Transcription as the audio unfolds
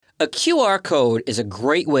A QR code is a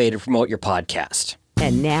great way to promote your podcast.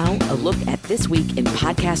 And now, a look at this week in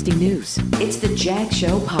podcasting news. It's the Jag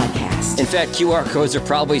Show Podcast. In fact, QR codes are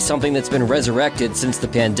probably something that's been resurrected since the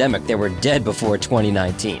pandemic. They were dead before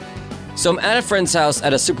 2019. So I'm at a friend's house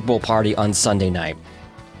at a Super Bowl party on Sunday night.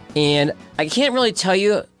 And I can't really tell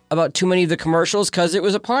you about too many of the commercials because it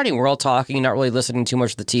was a party. We're all talking, not really listening too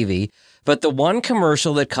much to the TV. But the one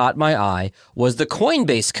commercial that caught my eye was the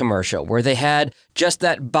Coinbase commercial where they had just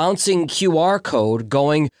that bouncing QR code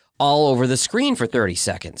going all over the screen for 30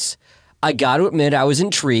 seconds. I got to admit, I was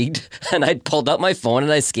intrigued, and I pulled out my phone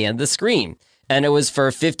and I scanned the screen. And it was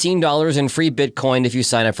for $15 in free Bitcoin if you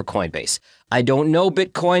sign up for Coinbase. I don't know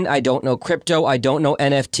Bitcoin, I don't know crypto, I don't know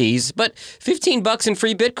NFTs, but $15 in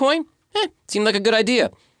free Bitcoin? Seemed like a good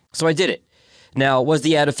idea. So I did it. Now, was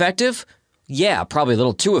the ad effective? Yeah, probably a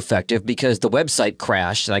little too effective because the website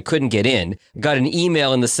crashed and I couldn't get in. Got an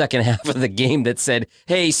email in the second half of the game that said,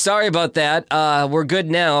 hey, sorry about that. We're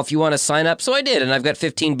good now if you want to sign up. So I did, and I've got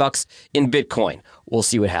 $15 in Bitcoin. We'll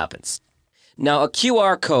see what happens. Now, a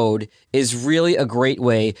QR code is really a great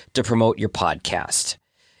way to promote your podcast.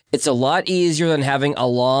 It's a lot easier than having a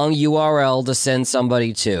long URL to send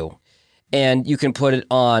somebody to. And you can put it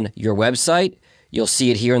on your website. You'll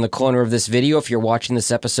see it here in the corner of this video if you're watching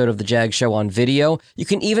this episode of The Jag Show on video. You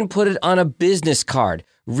can even put it on a business card.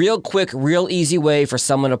 Real quick, real easy way for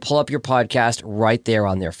someone to pull up your podcast right there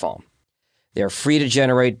on their phone. They're free to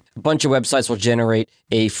generate. A bunch of websites will generate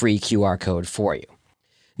a free QR code for you.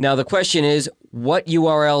 Now, the question is, what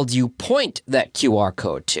URL do you point that QR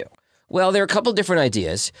code to? Well, there are a couple different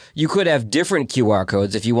ideas. You could have different QR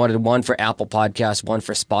codes if you wanted one for Apple Podcasts, one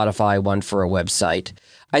for Spotify, one for a website.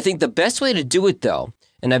 I think the best way to do it, though,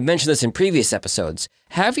 and I've mentioned this in previous episodes,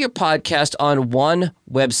 have your podcast on one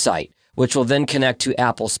website, which will then connect to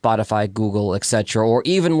Apple, Spotify, Google, etc., or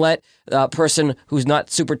even let a person who's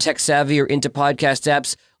not super tech savvy or into podcast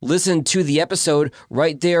apps listen to the episode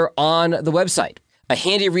right there on the website. A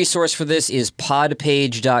handy resource for this is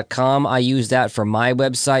podpage.com. I use that for my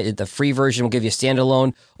website. The free version will give you a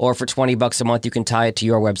standalone, or for $20 a month, you can tie it to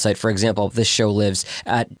your website. For example, this show lives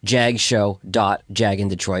at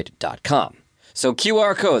jagshow.jagindetroit.com. So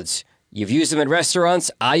QR codes, you've used them at restaurants.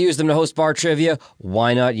 I use them to host bar trivia.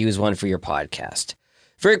 Why not use one for your podcast?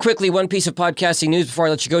 Very quickly, one piece of podcasting news before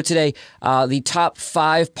I let you go today. The top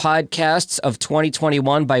 5 podcasts of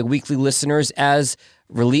 2021 by weekly listeners as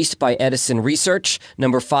released by Edison Research.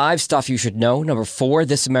 Number 5, Stuff You Should Know. Number 4,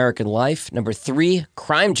 This American Life. Number 3,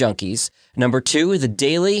 Crime Junkies. Number 2, The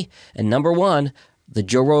Daily. And number 1, The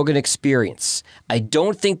Joe Rogan Experience. I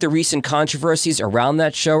don't think the recent controversies around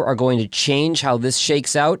that show are going to change how this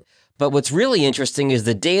shakes out. But what's really interesting is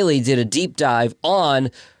The Daily did a deep dive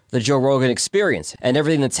on The Joe Rogan Experience and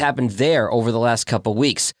everything that's happened there over the last couple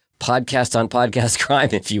weeks. Podcast on podcast crime,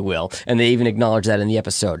 if you will. And they even acknowledged that in the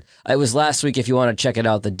episode. It was last week. If you want to check it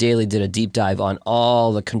out, The Daily did a deep dive on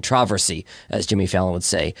all the controversy, as Jimmy Fallon would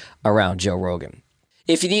say, around Joe Rogan.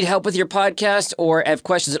 If you need help with your podcast or have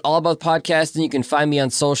questions at all about podcasting, you can find me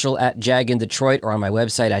on social at JagInDetroit or on my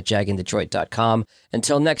website at jagindetroit.com.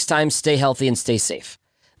 Until next time, stay healthy and stay safe.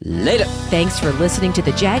 Later. Thanks for listening to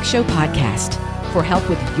the Jag Show Podcast. For help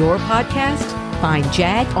with your podcast, find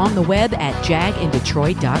Jag on the web at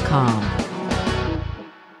jagindetroit.com.